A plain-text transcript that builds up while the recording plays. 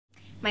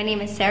My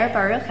name is Sarah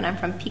Baruch, and I'm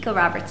from Pico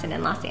Robertson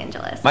in Los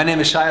Angeles. My name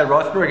is Shia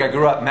Rothberg. I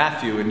grew up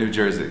Matthew in New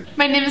Jersey.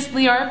 My name is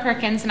Leora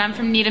Perkins, and I'm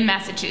from Needham,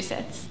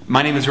 Massachusetts.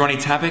 My name is Ronnie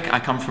Tabak. I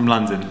come from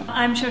London.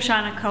 I'm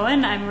Shoshana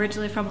Cohen. I'm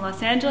originally from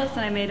Los Angeles, and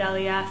I made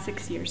Aliyah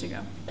 6 years ago.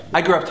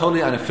 I grew up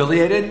totally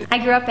unaffiliated. I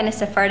grew up in a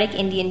Sephardic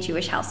Indian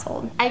Jewish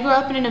household. I grew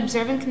up in an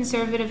observant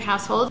conservative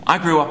household. I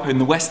grew up in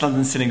the West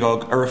London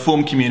Synagogue, a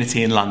Reform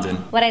community in London.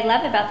 What I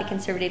love about the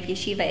conservative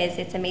yeshiva is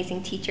its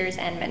amazing teachers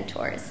and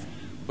mentors.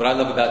 What I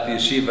love about the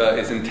yeshiva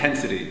is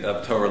intensity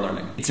of Torah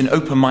learning. It's an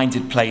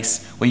open-minded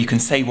place where you can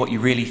say what you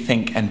really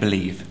think and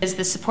believe. Is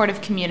the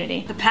supportive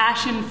community. The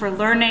passion for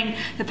learning,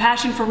 the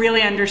passion for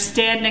really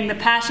understanding, the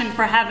passion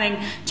for having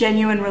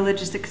genuine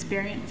religious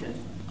experiences.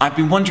 I've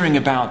been wondering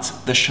about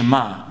the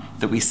Shema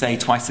that we say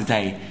twice a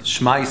day.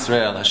 Shema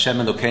Yisrael, Hashem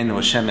Elokeinu,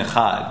 Hashem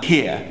Echad.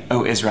 Hear,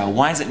 O Israel.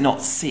 Why is it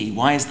not see?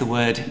 Why is the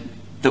word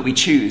that we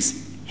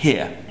choose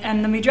hear?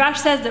 And the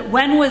Midrash says that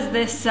when was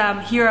this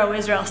hero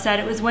Israel said?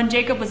 It was when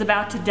Jacob was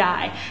about to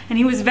die. And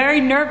he was very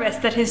nervous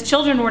that his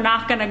children were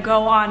not going to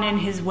go on in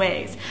his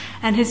ways.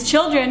 And his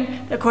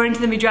children, according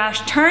to the Midrash,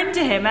 turned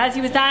to him as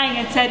he was dying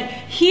and said,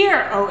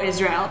 "Hear, O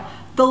Israel,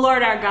 the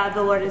Lord our God,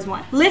 the Lord is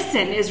one.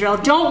 Listen, Israel,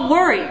 don't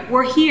worry.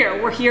 We're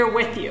here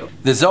with you."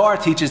 The Zohar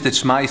teaches that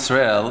Shema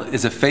Yisrael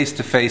is a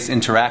face-to-face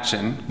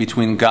interaction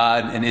between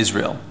God and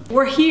Israel.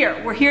 We're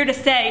here to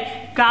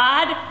say,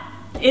 God,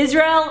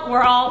 Israel,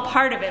 we're all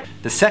part of it.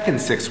 The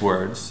second 6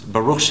 words,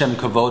 Baruch Shem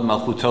Kavod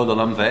Malchuto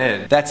L'Olam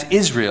Va'ed, that's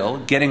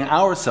Israel getting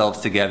ourselves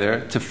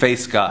together to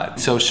face God.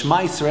 So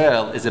Shema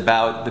Yisrael is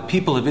about the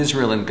people of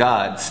Israel and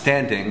God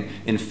standing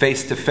in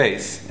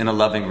face-to-face in a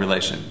loving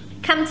relation.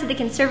 Come to the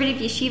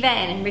conservative yeshiva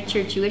and enrich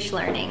your Jewish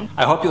learning.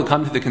 I hope you'll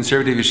come to the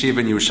conservative yeshiva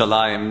in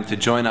Yerushalayim to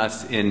join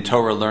us in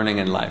Torah learning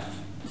and life.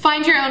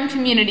 Find your own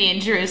community in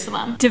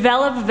Jerusalem.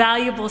 Develop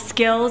valuable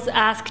skills,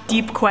 ask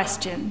deep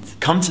questions.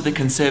 Come to the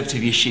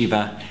conservative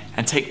yeshiva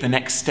and take the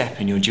next step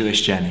in your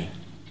Jewish journey.